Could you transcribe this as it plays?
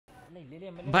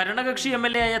ഭരണകക്ഷി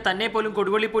MLA ആയ തന്നെ പോലും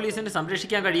കൊടുവള്ളി പോലീസിന്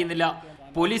സംരക്ഷിക്കാൻ കഴിയുന്നില്ല.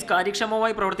 പോലീസ്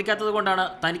കാര്യക്ഷമമായി പ്രവർത്തിക്കാത്തതുകൊണ്ടാണ്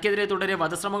തനിക്കെതിരെ തുടരെ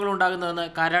വധശ്രമങ്ങൾ ഉണ്ടാകുന്നതെന്ന്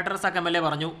കാരാട്ട് റസാഖ് MLA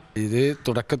പറഞ്ഞു. ഇത്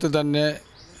തുടക്കത്തിൽ തന്നെ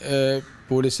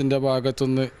പോലീസിന്റെ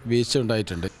ഭാഗത്തുനിന്ന് വീഴ്ച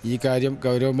ഉണ്ടായിട്ടുണ്ട്. ഈ കാര്യം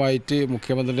ഗൗരവമായിട്ട്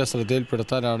മുഖ്യമന്ത്രിയുടെ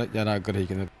ശ്രദ്ധയിൽപ്പെടുത്താനാണ് ഞാൻ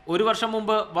ആഗ്രഹിക്കുന്നത്. ഒരു വർഷം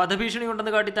മുമ്പ് വധഭീഷണി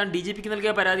ഉണ്ടെന്ന് കാട്ടി താൻ DGPക്ക്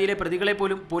നൽകിയ പരാതിയിലെ പ്രതികളെ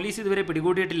പോലും പോലീസ് ഇതുവരെ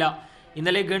പിടികൂടിയിട്ടില്ല.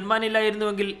 ഇന്നലെ ഗൺമാൻ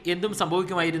ഇല്ലായിരുന്നുവെങ്കിൽ എന്തും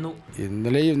സംഭവിക്കുമായിരുന്നു.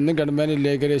 ഇന്നലെയും ഇന്നും ഗൺമാൻ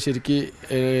ഇല്ലെങ്കിൽ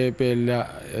ശരിക്കും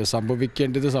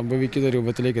സംഭവിക്കേണ്ടത് സംഭവിക്കുന്ന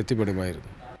രൂപത്തിലേക്ക് എത്തിപ്പെടുമായിരുന്നു.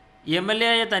 MLA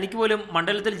ആയ തനിക്ക് പോലും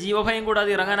മണ്ഡലത്തിൽ ജീവഭയം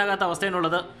കൂടാതെ ഇറങ്ങാനാകാത്ത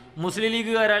അവസ്ഥയാണുള്ളത്. മുസ്ലിം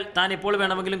ലീഗുകാരാൽ താൻ എപ്പോൾ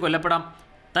വേണമെങ്കിലും കൊല്ലപ്പെടാം.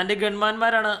 തൻ്റെ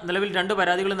ഗൺമാന്മാരാണ് നിലവിൽ 2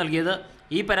 പരാതികൾ നൽകിയത്.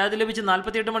 ഈ പരാതി ലഭിച്ച്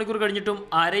 48 മണിക്കൂർ കഴിഞ്ഞിട്ടും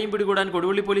ആരെയും പിടികൂടാൻ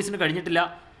കൊടുവള്ളി പോലീസിന് കഴിഞ്ഞിട്ടില്ല.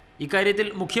 ഇക്കാര്യത്തിൽ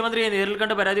മുഖ്യമന്ത്രിയെ നേരിൽ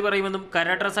കണ്ട് പരാതി പറയുമെന്നും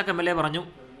കാരാട്ട് റസാഖ് MLA പറഞ്ഞു.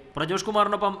 പ്രജോഷ്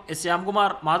കുമാറിനൊപ്പം S.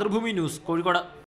 ശ്യാംകുമാർ, മാതൃഭൂമി ന്യൂസ്, കോഴിക്കോട്.